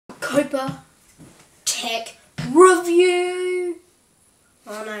Copa Tech Review.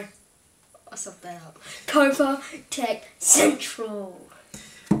 Oh no, I sucked that up. Copa Tech Central.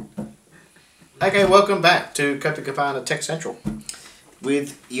 Okay, welcome back to Copacabana Tech Central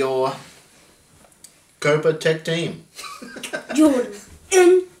with your Copa Tech team. Jordan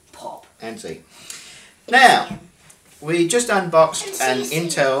and Pop. And Z. Now, we just unboxed an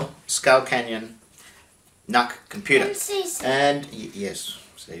Intel Skull Canyon NUC computer. And yes,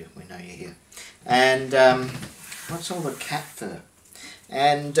 see, we know you're here. And what's all the cat fur?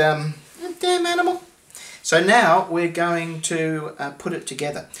 And damn animal. So now we're going to put it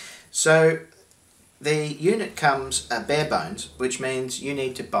together. So the unit comes bare bones, which means you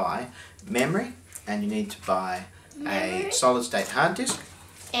need to buy memory and you need to buy a solid state hard disk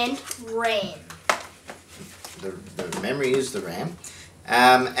and RAM. The memory is the RAM,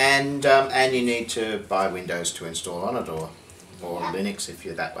 and you need to buy Windows to install on it, or Linux if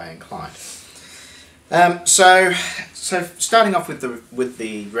you're that way inclined. So starting off with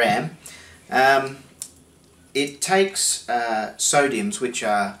the RAM, it takes SODIMMs, which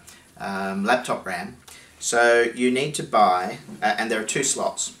are laptop RAM. So you need to buy, and there are 2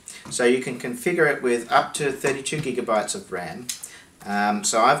 slots. So you can configure it with up to 32 gigabytes of RAM.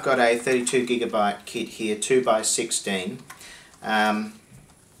 So I've got a 32 gigabyte kit here, 2x16.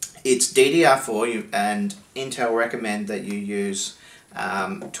 It's DDR4, and Intel recommend that you use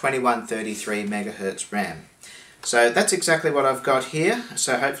 2133 megahertz RAM. So that's exactly what I've got here,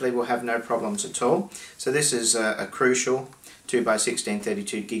 so hopefully we'll have no problems at all. So this is a crucial 2x16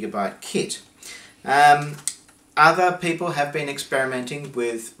 32 gigabyte kit. Other people have been experimenting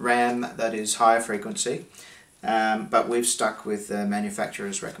with RAM that is higher frequency, but we've stuck with the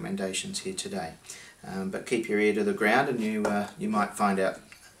manufacturer's recommendations here today. But keep your ear to the ground, and you might find out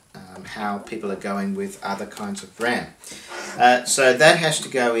how people are going with other kinds of RAM. So that has to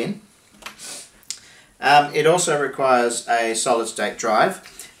go in. It also requires a solid state drive.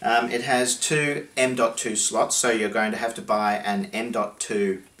 It has 2 M.2 slots, so you're going to have to buy an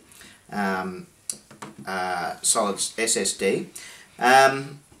M.2 solid SSD.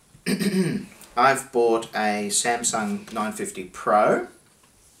 I've bought a Samsung 950 Pro,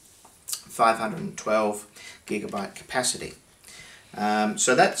 512 gigabyte capacity.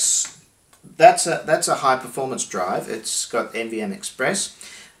 So that's a high performance drive. It's got NVMe Express,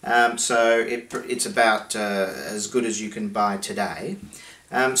 so it's about as good as you can buy today.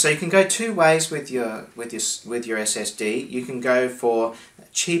 So you can go 2 ways with your SSD. You can go for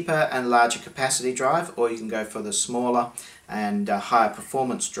cheaper and larger capacity drive, or you can go for the smaller and higher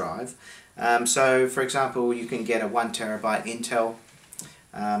performance drive. So for example, you can get a 1 terabyte Intel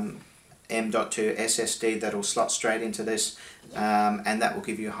M.2 SSD that will slot straight into this, and that will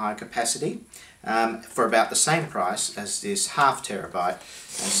give you high capacity for about the same price as this half terabyte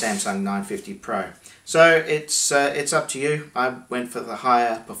Samsung 950 Pro. So it's up to you. I went for the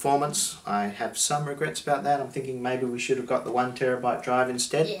higher performance. I have some regrets about that. I'm thinking maybe we should have got the 1 terabyte drive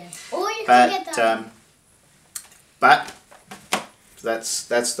instead. Yeah, or you can get that. But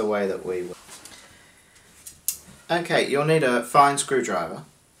that's the way that we were. Okay, you'll need a fine screwdriver,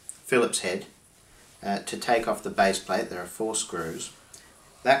 Phillips head, to take off the base plate. There are 4 screws.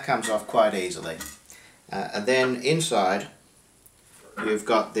 That comes off quite easily. And then inside you've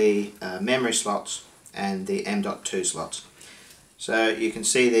got the memory slots and the M.2 slots. So you can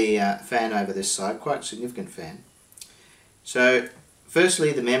see the fan over this side, quite a significant fan. So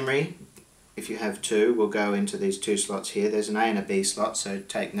firstly, the memory, if you have 2, will go into these 2 slots here. There's an A and a B slot, so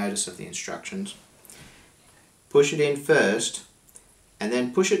take notice of the instructions. Push it in first, and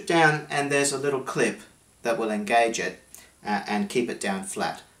then push it down, and there's a little clip that will engage it and keep it down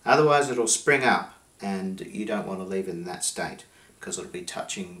flat. Otherwise it'll spring up, and you don't want to leave it in that state, because it'll be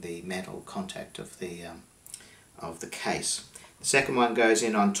touching the metal contact of the case. The second one goes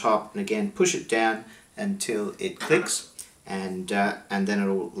in on top, and again push it down until it clicks, and then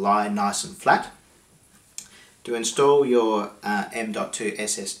it'll lie nice and flat. To install your M.2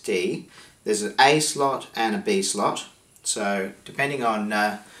 SSD, there's an A slot and a B slot. So depending on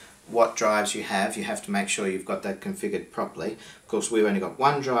what drives you have to make sure you've got that configured properly. Of course, we've only got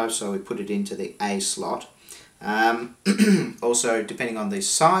 1 drive, so we put it into the A slot. Also, depending on the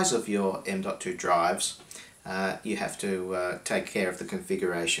size of your M.2 drives, you have to take care of the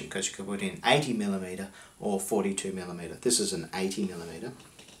configuration, because you can put in 80mm or 42mm. This is an 80mm.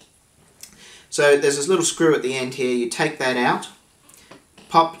 So there's this little screw at the end here. You take that out,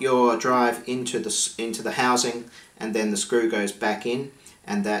 pop your drive into the housing, and then the screw goes back in,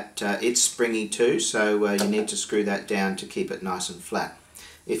 and that it's springy too, so you need to screw that down to keep it nice and flat.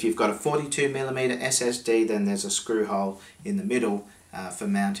 If you've got a 42mm SSD, then there's a screw hole in the middle for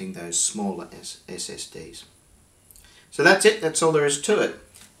mounting those smaller SSDs. So that's it, that's all there is to it.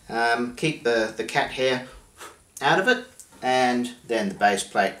 Keep the cat hair out of it, and then the base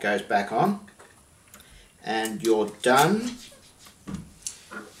plate goes back on, and you're done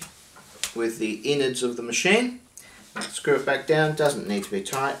with the innards of the machine. Screw it back down, doesn't need to be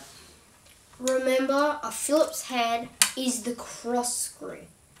tight. Remember, a Phillips head is the cross screw.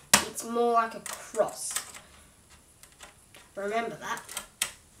 It's more like a cross. Remember that.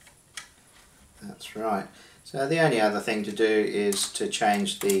 That's right. So the only other thing to do is to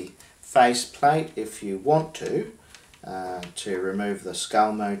change the face plate if you want to remove the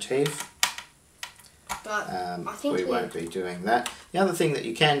skull motif. But I think we won't be doing that. The other thing that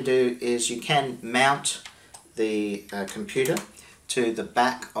you can do is you can mount the computer to the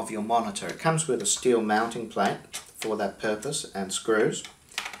back of your monitor. It comes with a steel mounting plate for that purpose and screws.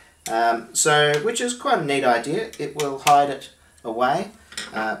 Which is quite a neat idea. It will hide it away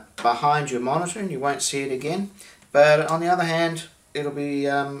behind your monitor and you won't see it again. But on the other hand, it'll be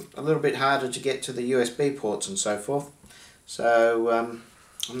a little bit harder to get to the USB ports and so forth. So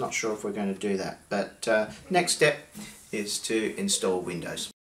I'm not sure if we're going to do that. But next step is to install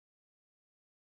Windows.